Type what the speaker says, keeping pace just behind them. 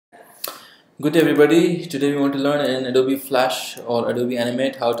Good day everybody. Today we want to learn in Adobe Flash or Adobe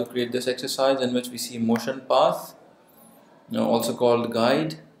Animate how to create this exercise in which we see motion path, also called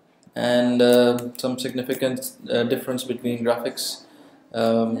guide, and some significant difference between graphics,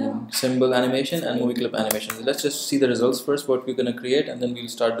 symbol animation and movie clip animation. Let's just see the results first, what we're going to create, and then we'll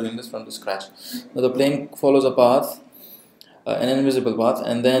start doing this from the scratch. Now the plane follows a path, an invisible path,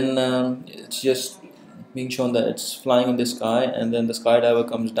 and then it's just being shown that it's flying in the sky, and then the skydiver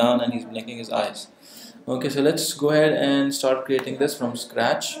comes down and he's blinking his eyes. Okay, so let's go ahead and start creating this from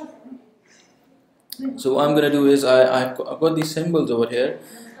scratch. So what I'm gonna do is I've got these symbols over here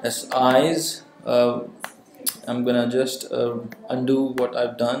as eyes. I'm gonna just undo what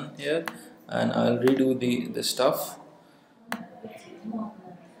I've done here, and I'll redo the stuff.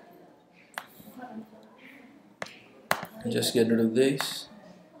 Just get rid of this.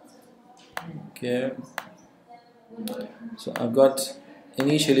 Okay, so I've got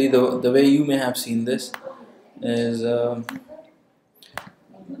initially the way you may have seen this is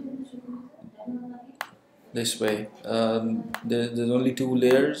this way. There's only two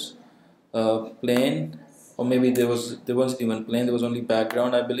layers, plane, or maybe there wasn't even plane, there was only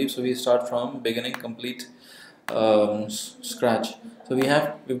background, I believe. So we start from beginning, complete, scratch. So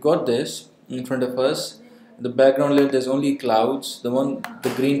we've got this in front of us. The background layer, there's only clouds. The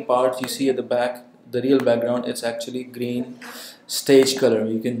green part you see at the back, the real background, it's actually green stage color.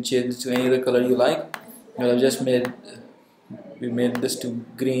 You can change to any other color you like. Well, we made this to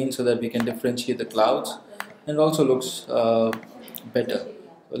green so that we can differentiate the clouds, and it also looks better.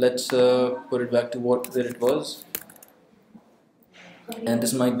 So let's put it back to where it was. And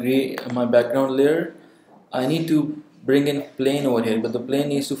this is my background layer. I need to bring in plane over here, but the plane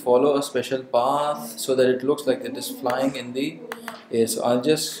needs to follow a special path so that it looks like it is flying in the air. So I'll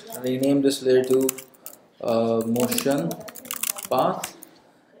just rename this layer to motion path,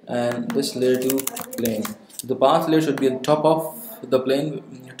 and this layer to plane. The path layer should be on top of the plane,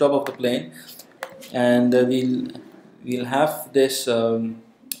 and we'll have this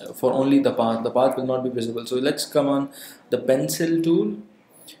for only the path. The path will not be visible. So let's come on the pencil tool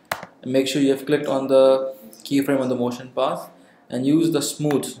and make sure you have clicked on the keyframe on the motion path, and use the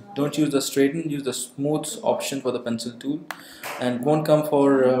smooth. Don't use the straighten, use the smooth option for the pencil tool. And it won't come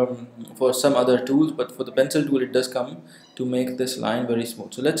for some other tools, but for the pencil tool it does come to make this line very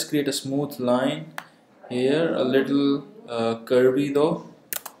smooth. So let's create a smooth line here, a little curvy though.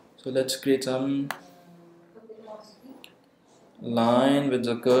 So let's create some line with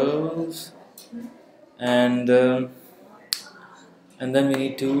the curves, and then we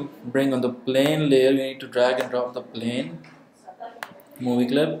need to bring on the plane layer. We need to drag and drop the plane movie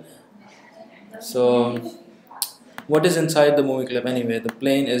clip. So what is inside the movie clip anyway? The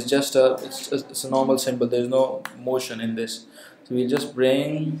plane is just it's a normal symbol. There is no motion in this. So we just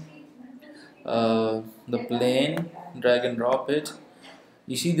bring the plane, drag and drop it.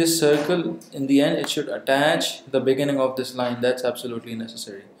 You see this circle in the end, it should attach the beginning of this line. That's absolutely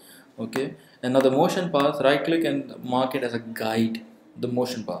necessary. Okay, and now the motion path, right click and mark it as a guide. The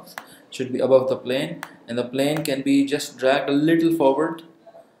motion path should be above the plane, and the plane can be just dragged a little forward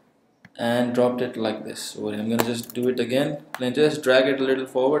and dropped it like this. So I'm gonna just do it again. Plane, just drag it a little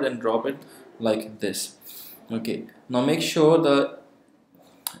forward and drop it like this. Okay, now make sure that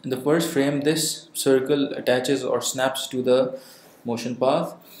in the first frame this circle attaches or snaps to the motion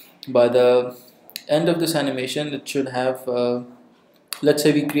path. By the end of this animation, it should have let's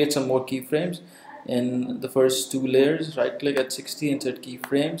say we create some more keyframes in the first two layers. Right click at 60, insert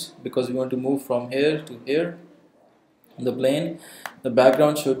keyframes, because we want to move from here to here. The plane, the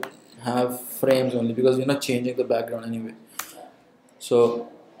background should have frames only, because we're not changing the background anyway. So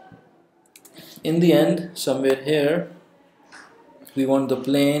in the end, somewhere here, we want the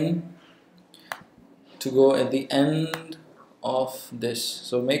plane to go at the end of this.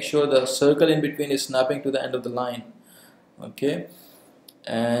 So make sure the circle in between is snapping to the end of the line. Okay,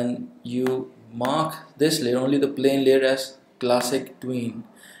 and you mark this layer, only the plane layer, as classic tween,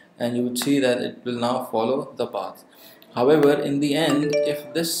 and you would see that it will now follow the path. However, in the end,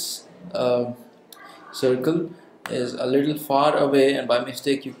 if this circle is a little far away and by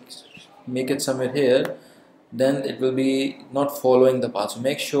mistake you make it somewhere here, then it will be not following the path. So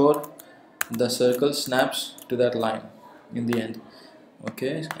make sure the circle snaps to that line in the end.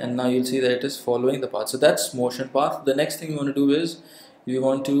 Okay, and now you'll see that it is following the path. So that's motion path. The next thing you want to do is you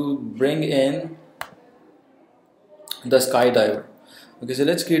want to bring in the skydiver. Okay, so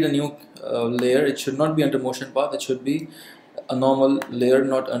let's create a new layer. It should not be under motion path, it should be a normal layer,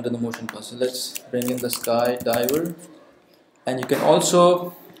 not under the motion path. So let's bring in the skydiver, and you can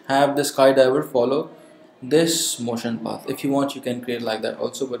also have the skydiver follow this motion path. If you want, you can create like that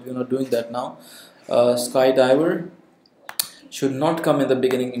also, but we're not doing that now. Skydiver should not come in the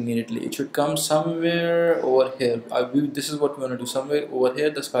beginning immediately. It should come somewhere over here. This is what we want to do. Somewhere over here,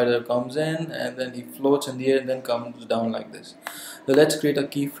 the skydiver comes in and then he floats in the air and then comes down like this. So let's create a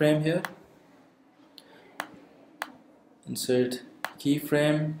keyframe here. Insert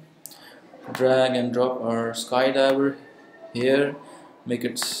keyframe, drag and drop our skydiver here, make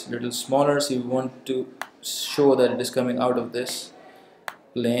it a little smaller, so we want to show that it is coming out of this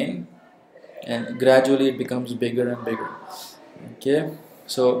plane, and gradually it becomes bigger and bigger. Okay,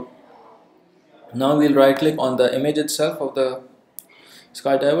 so now we'll right click on the image itself of the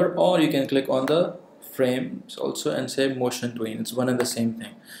skydiver, or you can click on the frames also and say motion tween. It's one and the same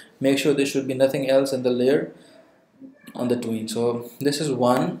thing. Make sure there should be nothing else in the layer on the tween. So this is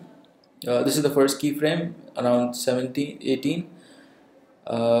one. This is the first keyframe around 17, 18.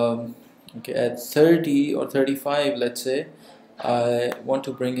 Okay, at 30 or 35, let's say, I want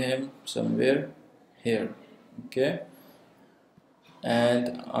to bring him somewhere here. Okay,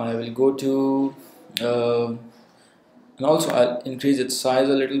 and I will go to and also I'll increase its size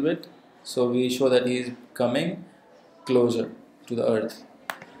a little bit, so we show that he is coming closer to the earth.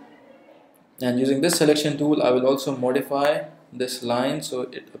 And using this selection tool, I will also modify this line so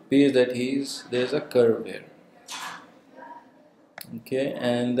it appears that there's a curve here. Okay,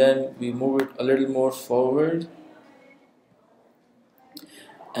 and then we move it a little more forward,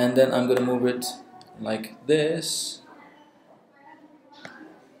 and then I'm going to move it like this.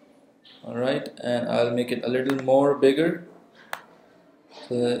 Alright, and I'll make it a little more bigger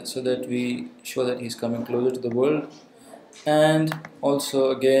so that we show that he's coming closer to the world. And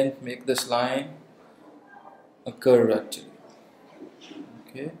also again make this line a curve actually.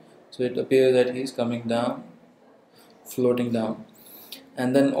 Okay, so it appears that he's coming down, floating down.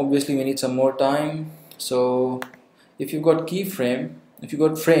 And then obviously we need some more time. So if you've got keyframe, if you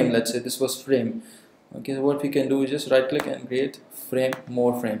got frame, let's say this was frame. Okay, so what we can do is just right click and create frame,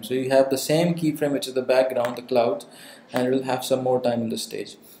 more frame. So you have the same keyframe, which is the background, the clouds, and it will have some more time in the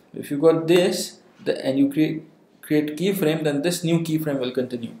stage. If you got this and you create keyframe, then this new keyframe will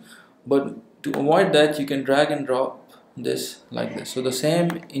continue. But to avoid that, you can drag and drop this like this. So the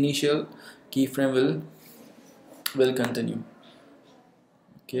same initial keyframe will continue.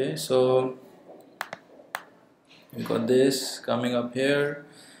 Okay, so we got this coming up here,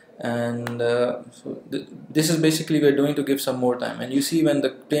 and so this is basically we're doing to give some more time. And you see when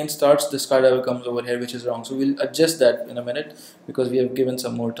the plane starts, the skydiver comes over here, which is wrong. So we'll adjust that in a minute because we have given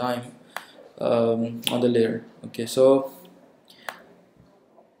some more time on the layer. Okay, so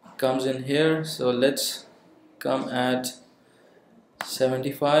comes in here. So let's come at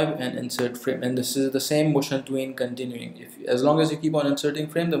 75 and insert frame, and this is the same motion tween continuing. As long as you keep on inserting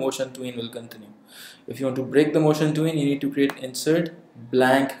frame, the motion tween will continue. If you want to break the motion tween, you need to create insert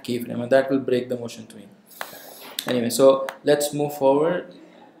blank keyframe, and that will break the motion tween. Anyway, so let's move forward,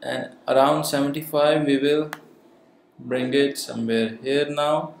 and around 75 we will bring it somewhere here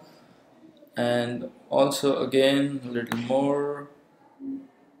now, and also again a little more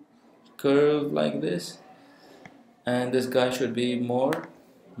curve like this, and this guy should be more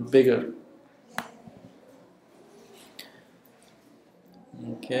bigger.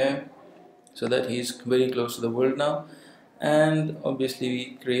 Okay, so that he's very close to the world now. And obviously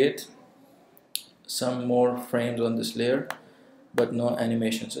we create some more frames on this layer, but no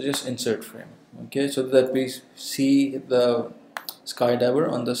animation, so just insert frame. Okay, so that we see the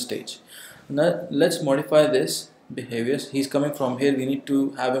skydiver on the stage. Now let's modify this behaviors. He's coming from here, we need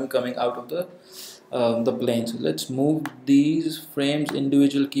to have him coming out of the plane. So let's move these frames,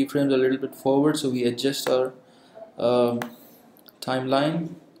 individual keyframes, a little bit forward, so we adjust our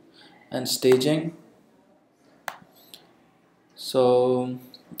timeline and staging. So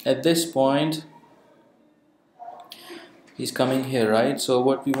at this point he's coming here, right? So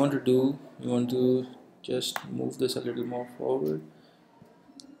what we want to do, we want to just move this a little more forward,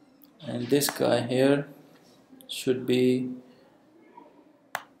 and this guy here should be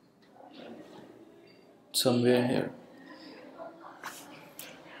somewhere here.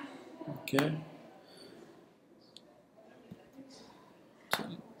 Okay, so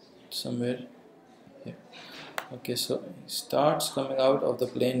somewhere here. Okay, so he starts coming out of the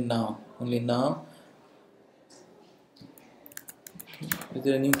plane now, only now. Is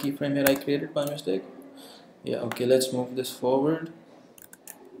there a new keyframe here I created by mistake? Yeah, okay, let's move this forward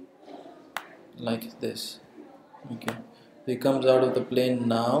like this. Okay, he comes out of the plane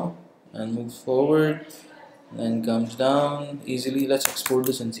now and moves forward, then comes down easily. Let's export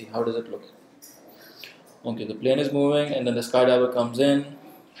this and see how does it look. Okay, the plane is moving and then the skydiver comes in.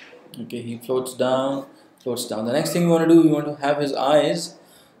 Okay, he floats down, floats down. The next thing we want to do, we want to have his eyes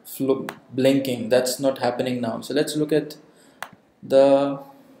blinking. That's not happening now. So let's look at the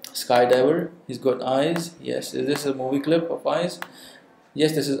Skydiver. He's got eyes. Yes, is this a movie clip of eyes?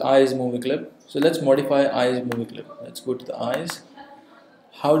 Yes, this is eyes movie clip. So let's modify eyes movie clip. Let's go to the eyes.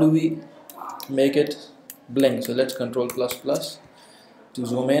 How do we make it blink? So let's control plus plus to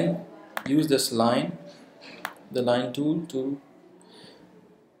zoom in. Use this line, the line tool, to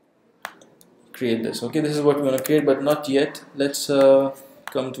create this. Okay, this is what we want to create, but not yet. Let's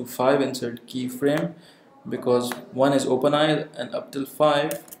come to 5, insert keyframe, because 1 is open eye, and up till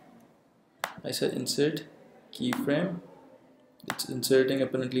 5 I said insert keyframe. It's inserting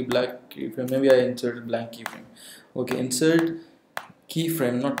apparently black keyframe. Maybe I inserted blank keyframe. Okay, insert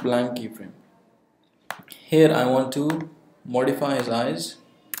keyframe, not blank keyframe. Here I want to modify his eyes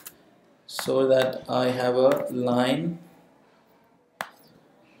so that I have a line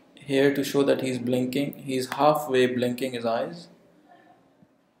here to show that he's blinking. He's halfway blinking his eyes.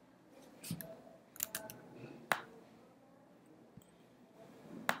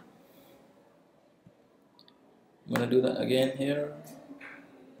 I'm gonna do that again here.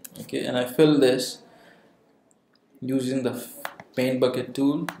 Okay, and I fill this using the paint bucket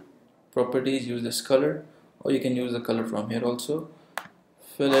tool. Properties, use this color, or you can use the color from here also.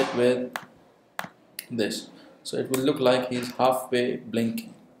 Fill it with this, so it will look like he's halfway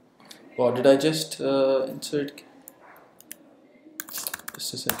blinking. Or did I just insert?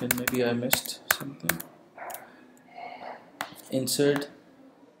 Just a second, maybe I missed something. Insert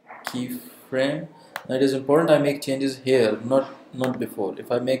keyframe. Now it is important I make changes here, not before.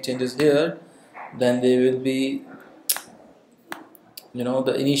 If I make changes here, then they will be,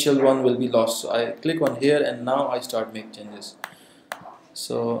 the initial one will be lost. So I click on here, and now I start make changes.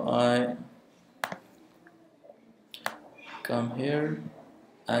 So I come here,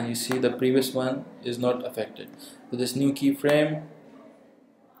 and you see the previous one is not affected. With this new keyframe,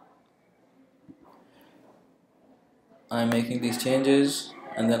 I'm making these changes,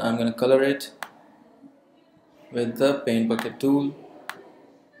 and then I'm going to color it with the paint bucket tool,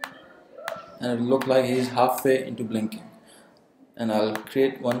 and it will look like he's halfway into blinking. And I'll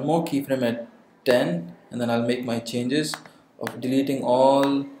create one more keyframe at 10, and then I'll make my changes of deleting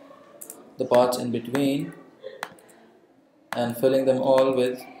all the parts in between and filling them all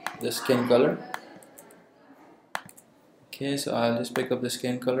with the skin color. Okay, so I'll just pick up the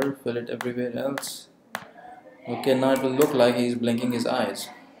skin color, fill it everywhere else. Okay, now it will look like he's blinking his eyes.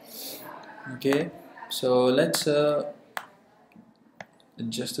 Okay, so let's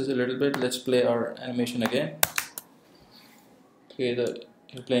adjust this a little bit. Let's play our animation again. Okay, the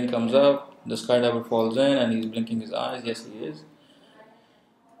airplane comes up, the skydiver falls in, and he's blinking his eyes. Yes, he is.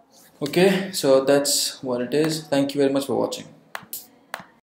 Okay, so that's what it is. Thank you very much for watching.